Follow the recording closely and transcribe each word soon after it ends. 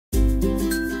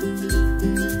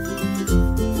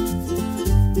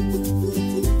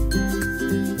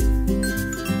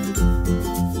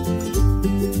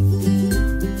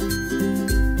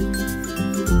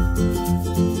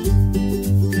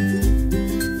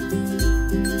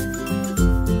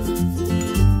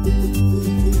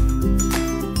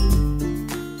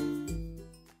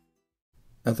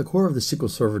At the core of the SQL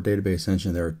Server database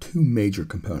engine, there are two major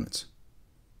components.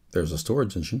 There's a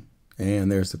storage engine, and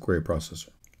there's the query processor.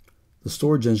 The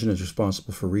storage engine is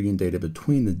responsible for reading data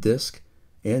between the disk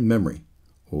and memory,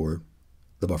 or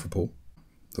the buffer pool.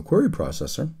 The query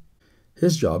processor,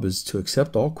 his job is to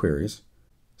accept all queries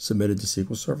submitted to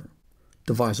SQL Server,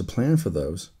 devise a plan for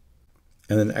those,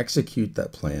 and then execute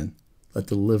that plan that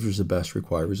delivers the best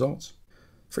required results.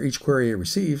 For each query it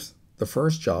receives, the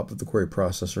first job of the query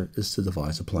processor is to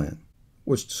devise a plan,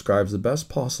 which describes the best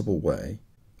possible way,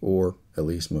 or at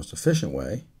least most efficient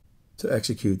way, to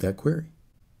execute that query.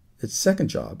 Its second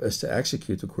job is to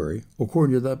execute the query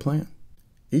according to that plan.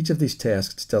 Each of these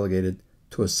tasks is delegated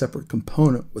to a separate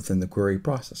component within the query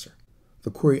processor.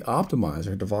 The query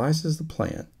optimizer devises the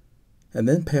plan and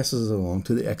then passes it along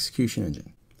to the execution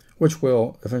engine, which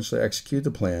will eventually execute the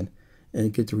plan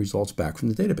and get the results back from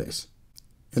the database.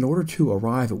 In order to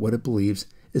arrive at what it believes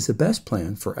is the best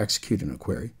plan for executing a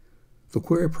query, the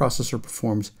query processor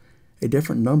performs a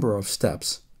different number of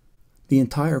steps. The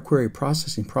entire query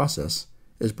processing process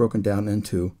is broken down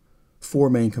into four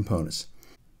main components.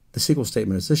 The SQL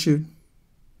statement is issued.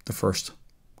 The first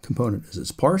component is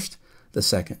it's parsed. The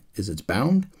second is it's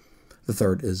bound. The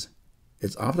third is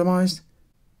it's optimized.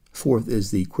 Fourth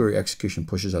is the query execution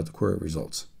pushes out the query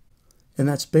results. And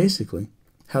that's basically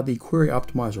how the query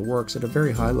optimizer works at a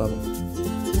very high level.